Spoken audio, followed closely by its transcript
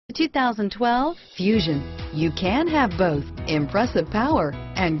2012 Fusion. You can have both impressive power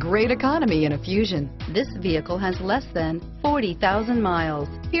and great economy in a Fusion. This vehicle has less than 40,000 miles.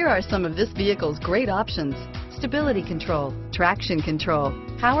 Here are some of this vehicle's great options: stability control, traction control,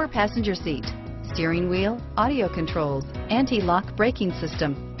 power passenger seat, steering wheel audio controls, anti-lock braking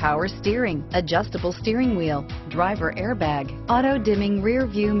system, power steering, adjustable steering wheel, driver airbag, auto dimming rear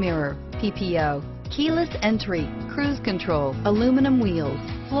view mirror, PPO, keyless entry, cruise control, aluminum wheels,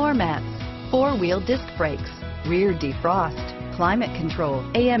 floor mats, four-wheel disc brakes, rear defrost, climate control,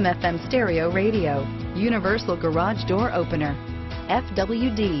 AM/FM stereo radio, universal garage door opener,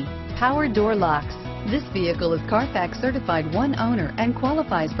 FWD, power door locks. This vehicle is Carfax certified one owner and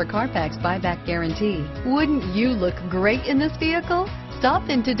qualifies for Carfax buyback guarantee. Wouldn't you look great in this vehicle? Stop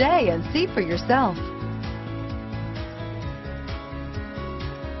in today and see for yourself.